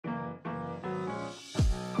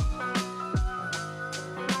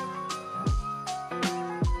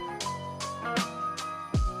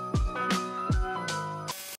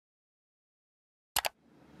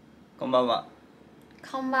んばんは。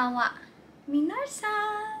こんばんは。皆さん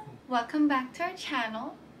Welcome back to our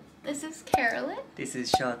channel. This is Carolyn. This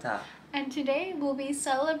is Shota. And today we'll be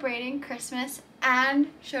celebrating Christmas and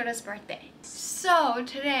Shota's birthday. So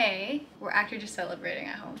today, we're actually just celebrating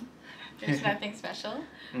at home. There's nothing special.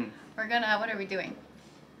 What are we doing?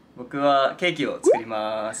 僕はケーキを作り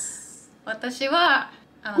ます。私は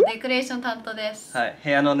デコレーション担当です。はい、部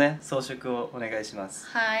屋のね、装飾をお願いします。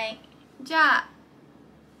はい。じゃあ、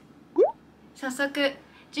早速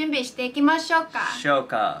準備していきましょうか。しょう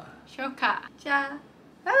か。じゃあ、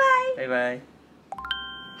バイバイ。バイバイ。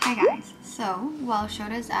Hi guys, so while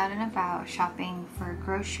Shota's out and about shopping for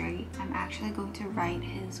grocery, I'm actually going to write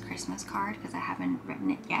his Christmas card because I haven't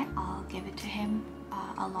written it yet. I'll give it to him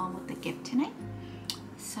along with the gift tonight.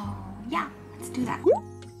 So yeah, let's do that.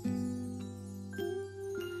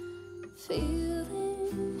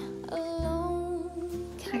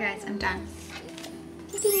 Hi guys, I'm done.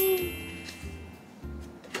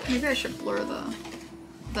 Maybe I should blur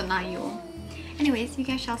the 内容. Anyways, you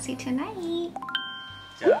guys shall see tonight.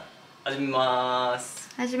 じゃあ始めます。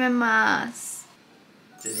始めます。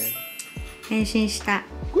じゃじゃん。変身した。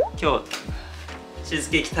今日チーズ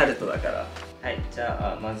ケーキタルトだから。はい、じ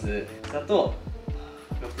ゃあまず砂糖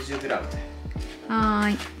 60g。は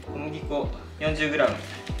ーい。小麦粉 40g。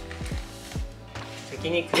先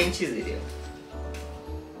にクリームチーズ入れよう。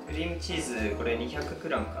クリームチーズこれ 200g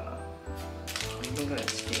かな。半分ぐらい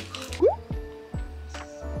チキンか。こ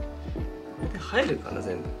れで入るかな、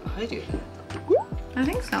全部。入るよね。I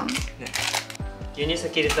think so. ね、牛乳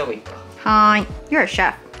先入れた方がいいか。はーい。You're a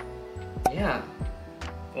chef. いや。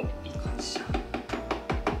お、いい感じじゃ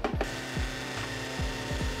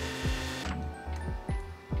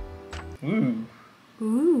ん。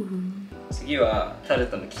次はタル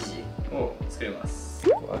トの生地を作ります。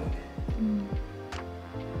こうあるね。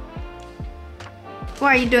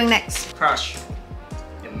What are you doing next? Crush.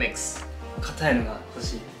 Mix. 硬いのが欲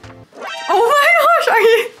しい。Oh my gosh! Are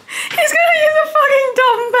you? He's gonna use a fucking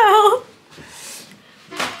dumbbell.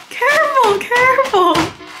 Careful, careful.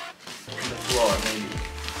 The floor, maybe.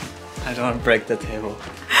 I don't want to break the table.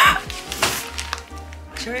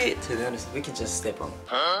 Actually, to be honest, we can just step on.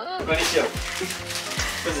 ここにしよう。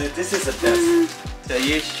Because this is the best. So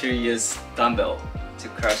you should use dumbbell to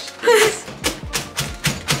crush this.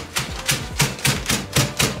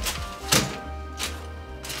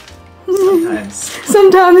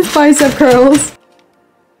 Sometimes bicep curls.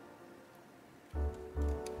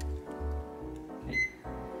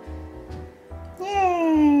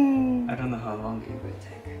 Yay! I don't know how long it will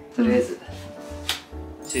take. とりあえず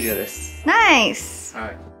終了です。Nice.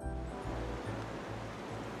 Alright.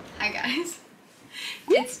 Hi guys.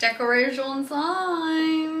 It's decoration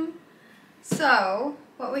time. So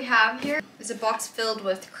what we have here is a box filled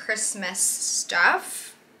with Christmas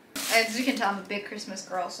stuff. As you can tell, I'm a big Christmas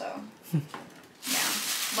girl, so yeah,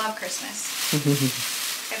 love Christmas. We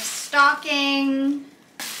have stocking.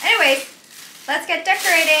 Anyways, let's get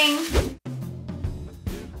decorating.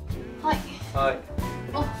 Hi. Hi.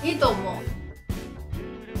 Oh, いいと思う。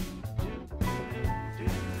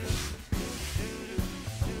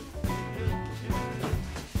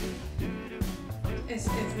It's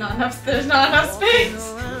not enough. There's not enough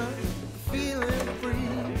space.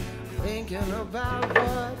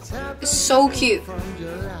 It's so cute.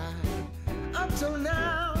 Up till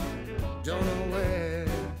now, don't know where,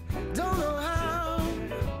 don't know how.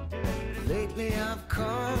 Lately I've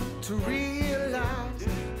come to realize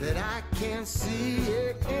that I can see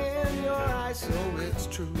it in your eyes, so it's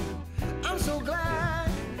true. I'm so glad.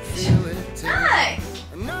 Feel it. Nice.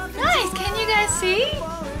 Nice. Can you guys see?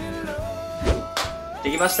 で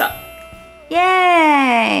きました。イエ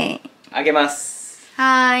ーイ。あげます。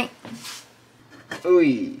はーい。う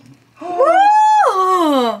い。お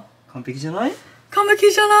ー。完璧じゃない？完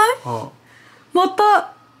璧じゃない？はあ。ま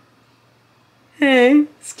た。Hey. 好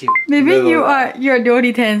き。Maybe you're 料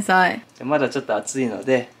理天才。まだちょっと熱いの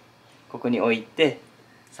で、ここに置いて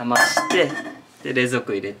冷ましてで冷蔵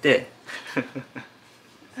庫入れて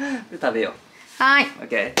で食べよう。はい。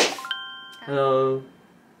Okay. Hello.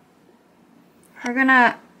 We're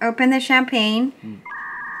gonna open the champagne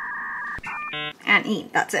and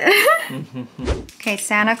eat. That's it. Okay,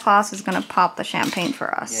 Santa Claus is gonna pop the champagne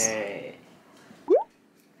for us. Yay.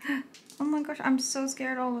 Oh my gosh, I'm so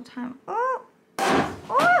scared all the time. Oh! Oh!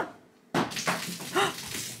 Oh my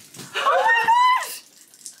gosh!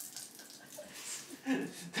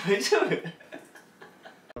 大丈夫？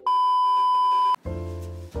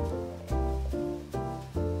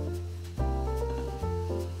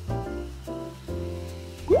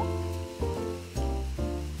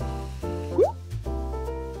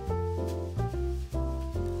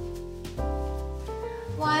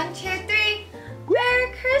 3.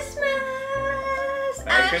 Merry Christmas!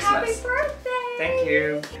 Merry and Christmas. Happy birthday! Thank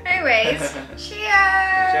you. Anyways,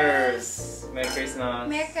 cheers! Cheers. Merry Christmas.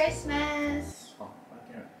 Merry Christmas! あ、開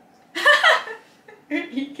けない。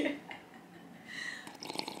いいけ。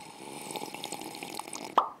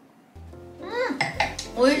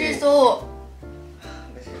美味しそう。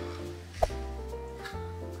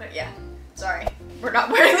But yeah, sorry. We're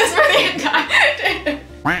not wearing this for the entire day.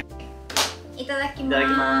 いただき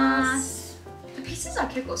ます。The pieces are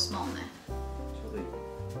結構 small ね。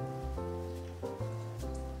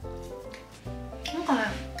なんかね、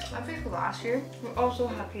I think last year we also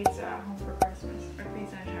had pizza at home for Christmas. Like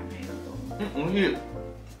pizza and champagne だと思う。美味しい。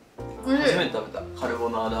初めて食べた。カルボ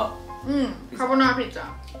ナーラ。カボナーラピ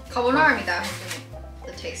ザ。カボナーラみたい、本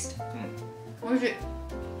当に。The taste. 美味しい。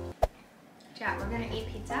じゃあ、we're gonna eat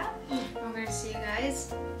pizza. We're gonna see you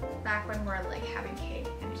guys back when we're like having cake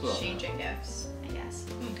and exchanging gifts, I guess.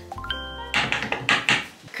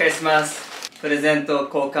 クリスマスプレゼント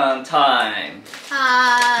交換タイム。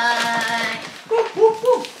はーい。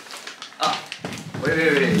あ、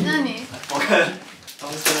wait. 何？ How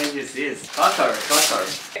much can I use this? Butter.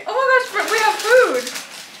 Oh my gosh, we have food!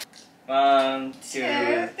 1,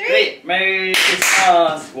 2, 3. Merry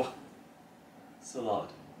Christmas! Wow. So loud.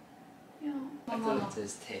 Yeah. I thought it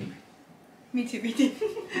says tape. Me too.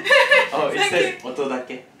 Oh, it says 音だ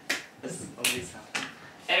け. That's only sound.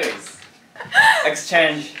 Anyways,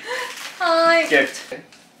 exchange Hi. gift.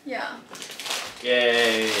 Yeah.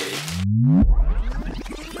 Yay!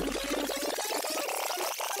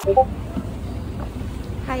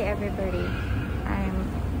 Hi everybody, I'm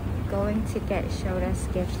going to get Shota's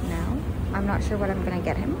gift now. I'm not sure what I'm gonna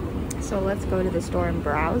get him, so let's go to the store and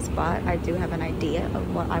browse, but I do have an idea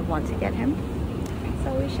of what I want to get him,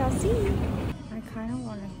 so we shall see. I kind of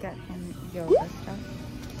want to get him yoga stuff,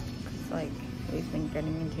 because like we've been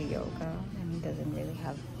getting into yoga and he doesn't really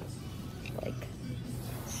have like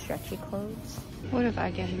stretchy clothes. What if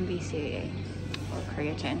I get him BCAA or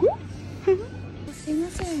creatine? すいま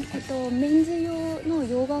せん、メンズ用の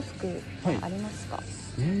ヨガ服ありますか？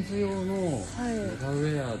メンズ用のヨガウ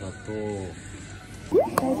ェアだと、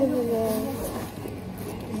大丈夫です。は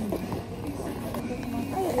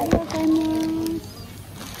い、ありがとうございます。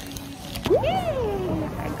Yay!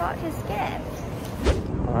 I got his gift.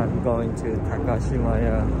 I'm going to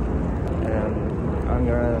Takashimaya and I'm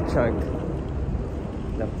gonna check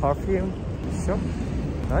the perfume shop.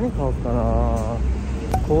 何買おうかな。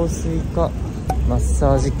香水かマッ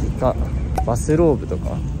サージ機かバスローブと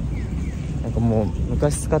か、なんかもう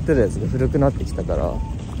昔使ってたやつが古くなってきたから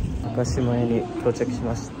高島屋に到着し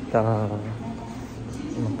ました。今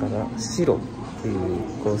から白っていう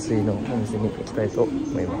香水のお店に行きたいと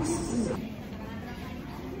思います。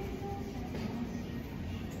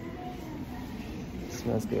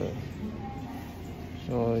Smells good.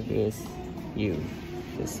 So this you.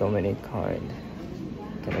 There's so many kind.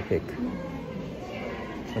 Can I pick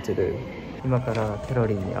what to do? 今からケロ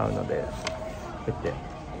リンに会うので、こうやって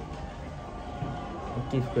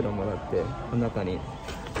大きい袋もらってこの中に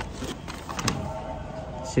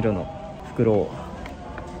白の袋を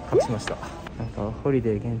隠しました。なんかホリ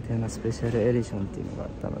デー限定のスペシャルエディションっていうのがあっ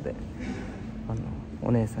たので、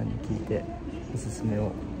お姉さんに聞いておすすめ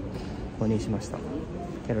を購入しました。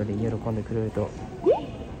ケロリン喜んでくれると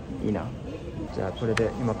いいな。じゃあこれで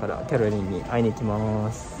今からケロリンに会いに行き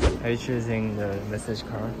ます。Are you choosing the message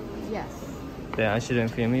card? Yes. Then I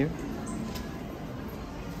shouldn't film you?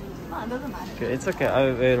 Oh, it doesn't matter. Okay, it's okay.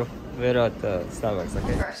 I will wait at the Starbucks,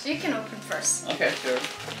 okay? First, you can open first. Okay, sure.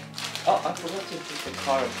 Oh, I forgot to put the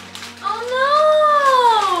card. Oh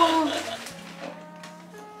no!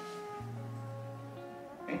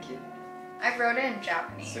 Thank you. I wrote it in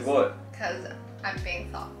Japanese すごい。 because I'm being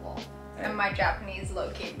thoughtful and my Japanese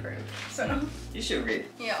low-key improved. So You should read.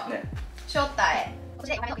 yeah. ね。招待。こち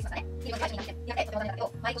らでお金を送りますからね。いいお話になって、とても大変だけ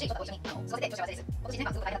ど、毎年ショートと一緒に過ごせて幸せです。今年1年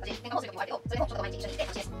間すごく大変だったし、喧嘩もする時もあるけど、それでもショートと毎日一緒にいて楽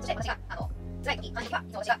しいです。そして私が辛い時、悲しい時はい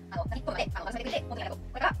つも私が何分まで慰めてくれて本当にありがとう。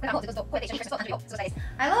これからもずっとこうやって一緒に暮らしと誕生日を過ごしたいです。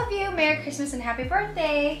I love you. Merry Christmas and Happy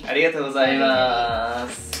Birthday. ありがとうございま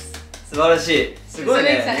す。素晴らしい。すごい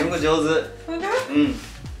ね。日本語上手。うん。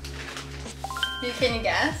Can you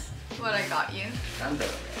guess what I got you? なんだろ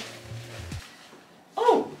うね。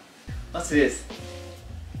Oh! What's this?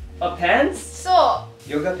 Oh, pants? そう。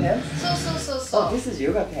 Yoga pants? そう。 Oh, this is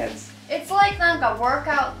yoga pants. It's like なんか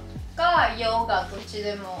workout かヨガどっち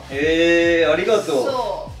でも。ありがとう。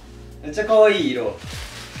そめっちゃ可愛い色。う。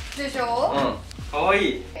でしょ？うん。可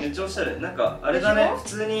愛い。めっちゃおしゃれ。なんかあれだね。普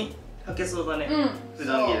通に履けそうだね。普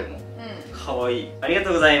段着でも。可愛い。ありがと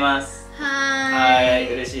うございます。はー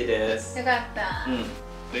い。嬉しいです。よかった。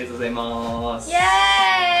ありがとうございます。 Yay!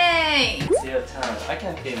 It's your turn. I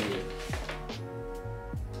can feel you.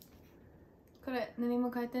 これ何も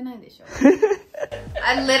書いてないでしょ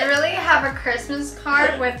I literally have a Christmas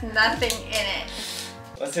card with nothing in it.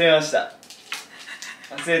 忘れました。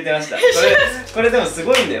忘れてました。これでもす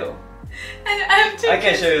ごいんだよ。I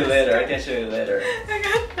can show you later. I can show you later. You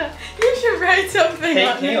should write something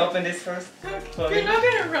on Can it. you open this first? You're not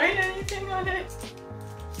gonna write anything on it.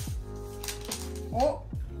 お、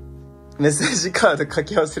メッセージカード書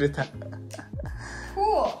き忘れた。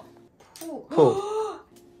cool. Cool.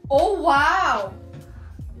 Oh wow.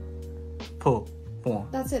 ポー、ポ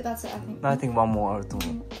That's it. I think. ー。I think one more あると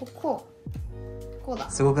思う。こうだ。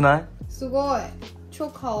すごくない？すごい。超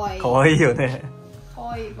かわいい。かわいいよね。か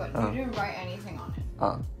わいい、but you didn't write anything on it.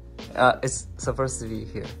 It's supposed to be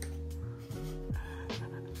here.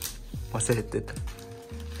 忘れてた。じ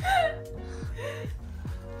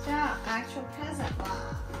ゃあ、actual present は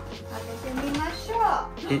開けてみましょ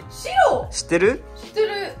う。え、白！知ってる？知ってる。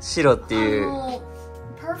白っていう。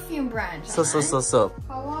perfume brand じゃない？そうそうそうそう。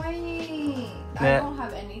かわいい。I don't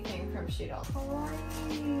have anything from 白。かわ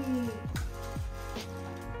いい。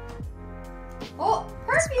お、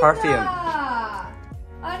perfume だ。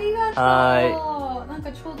ありがとう。なん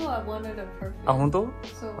かちょうど I wanted a perfume。あ、本当？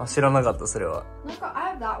そう。あ、知らなかったそれは。なんか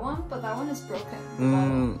I have that one, but that one is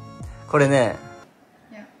broken。これね。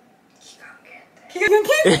期間限定。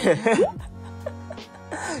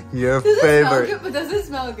Your Does it smell favorite. good? But does it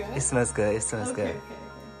smell good? It smells good. It smells good. Okay.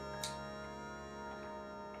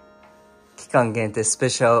 期間限定スペ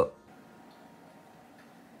シャル。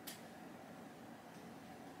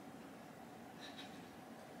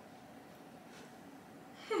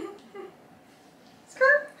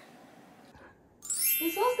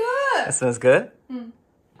It smells good. It smells good?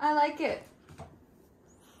 I like it.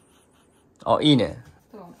 あ、いいね。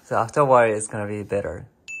そう。So after a while it's gonna be better.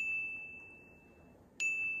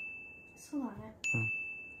 そうだね。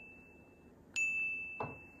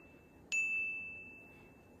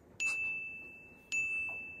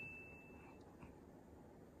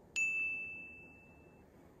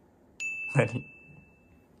何？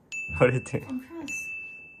 What are you doing?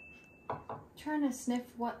 I'm trying to sniff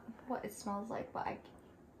what it smells like, but I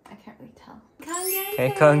can't really tell. 期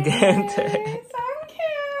間限定。 So cute.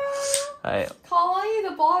 はい。かわいい the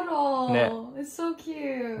bottle. ね。 It's so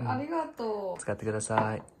cute. ありがとう。使ってくだ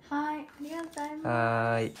さい。はい、ありがとうございます。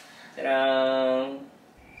はーい。じゃらーん。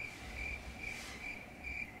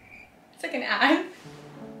 It's like an ad.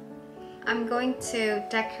 I'm going to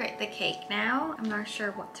decorate the cake now. I'm not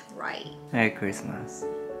sure what to write. Merry Christmas.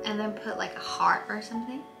 And then put like a heart or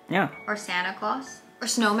something. Yeah, Or Santa Claus. Or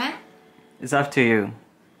snowman. it's up to you.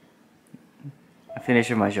 I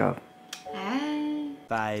finished my job. Hey.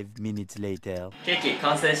 5 minutes later. ケーキ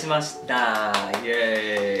完成しました。イエ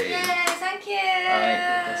ーイ。 Yay, thank you. はい、ど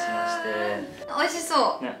ういたしまして。美味し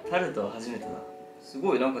そう。ね、タルトは初めてだ。す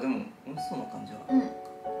ごいなんかでも美味しそうな感じは。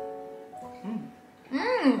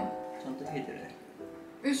ちゃんと冷えてるね。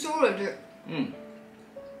It's so legit.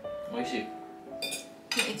 美味しい。 You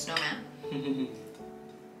eat snowman.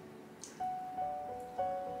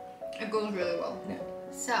 It goes really well. Yeah.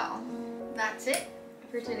 So, that's it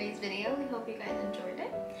for today's video. We hope you guys enjoyed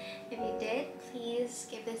it. If you did, please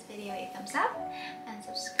give this video a thumbs up and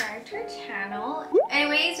subscribe to our channel.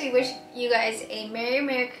 Anyways, we wish you guys a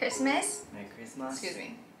Merry Christmas. Merry Christmas. Excuse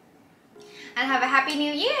me. And have a Happy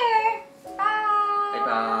New Year. Bye. Bye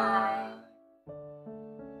bye.